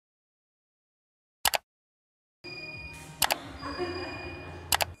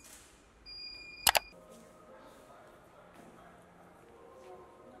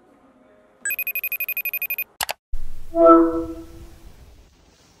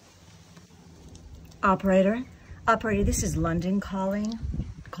Operator, this is London calling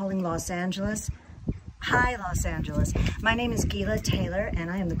Los Angeles. Hi, Los Angeles. My name is Gela Taylor, and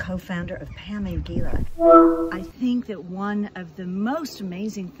I am the co-founder of Pam and Gela. I think that one of the most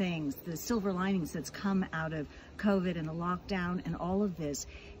amazing things, the silver linings that's come out of COVID and the lockdown and all of this,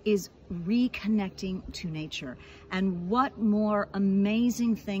 is reconnecting to nature. And what more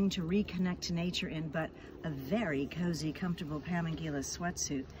amazing thing to reconnect to nature in but a very cozy, comfortable Pam and Gela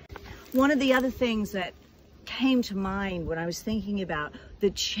sweatsuit. One of the other things that came to mind when I was thinking about the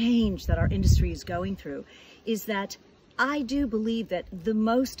change that our industry is going through is that I do believe that the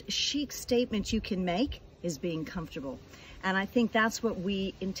most chic statement you can make is being comfortable. And I think that's what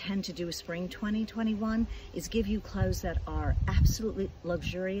we intend to do with Spring 2021, is give you clothes that are absolutely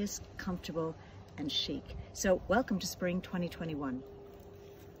luxurious, comfortable, and chic. So welcome to Spring 2021.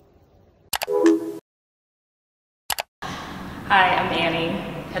 Hi, I'm Annie,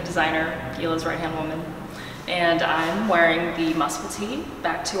 head designer, Gela's right-hand woman. And I'm wearing the muscle tee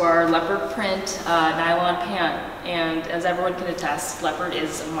back to our leopard print nylon pant. And as everyone can attest, leopard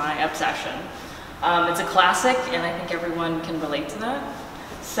is my obsession. It's a classic, and I think everyone can relate to that.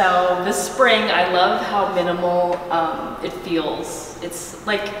 So this spring, I love how minimal it feels. It's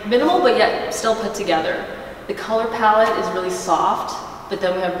like minimal, but yet still put together. The color palette is really soft, but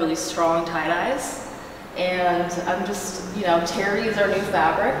then we have really strong tie-dyes. And I'm just, you know, terry is our new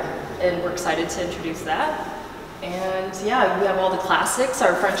fabric, and we're excited to introduce that. And yeah, we have all the classics,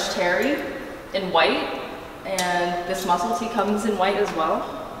 our French terry in white, and this muscle tee comes in white as well.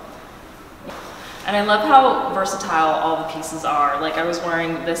 And I love how versatile all the pieces are. Like, I was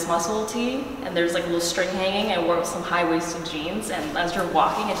wearing this muscle tee, and there's like a little string hanging. I wore it with some high-waisted jeans, and as you're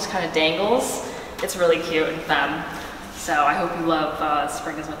walking, it just kind of dangles. It's really cute and femme. So I hope you love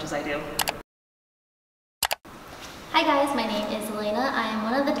spring as much as I do. Hi guys, my name is ALAINA. I am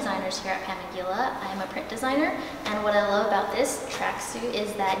one of the designers here at Pam and Gela. I am a print designer, and what I love about this tracksuit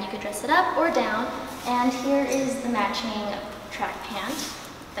is that you could dress it up or down, and here is the matching track pant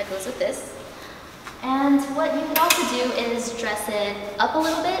that goes with this. And what you could also do is dress it up a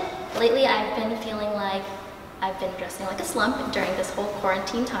little bit. Lately I've been feeling like I've been dressing like a slump during this whole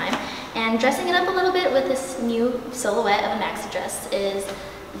quarantine time, and dressing it up a little bit with this new silhouette of a maxi dress is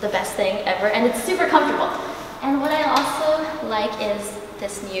the best thing ever, and it's super comfortable. And what I also like is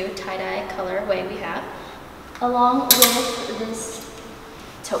this new tie-dye colorway we have, along with this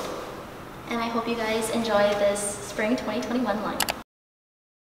taupe. And I hope you guys enjoy this Spring 2021 line.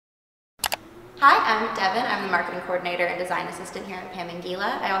 Hi, I'm Devin. I'm the marketing coordinator and design assistant here at Pam and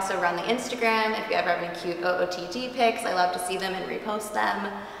Gela. I also run the Instagram. If you ever have any cute OOTD pics, I love to see them and repost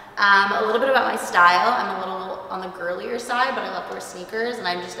them. A little bit about my style. I'm a little on the girlier side, but I love to wear sneakers, and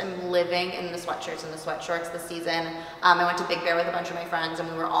I'm living in the sweatshirts and the sweatshorts this season. I went to Big Bear with a bunch of my friends,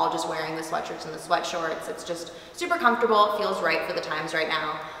 and we were all just wearing the sweatshirts and the sweatshorts. It's just super comfortable. It feels right for the times right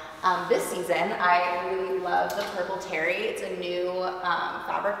now. This season, I really love the purple terry. It's a new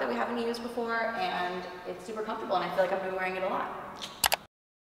fabric that we haven't used before, and it's super comfortable, and I feel like I've been wearing it a lot.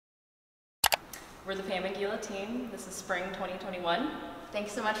 We're the Pam and Gela team. This is Spring 2021.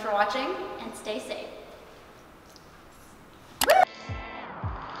 Thanks so much for watching, And stay safe.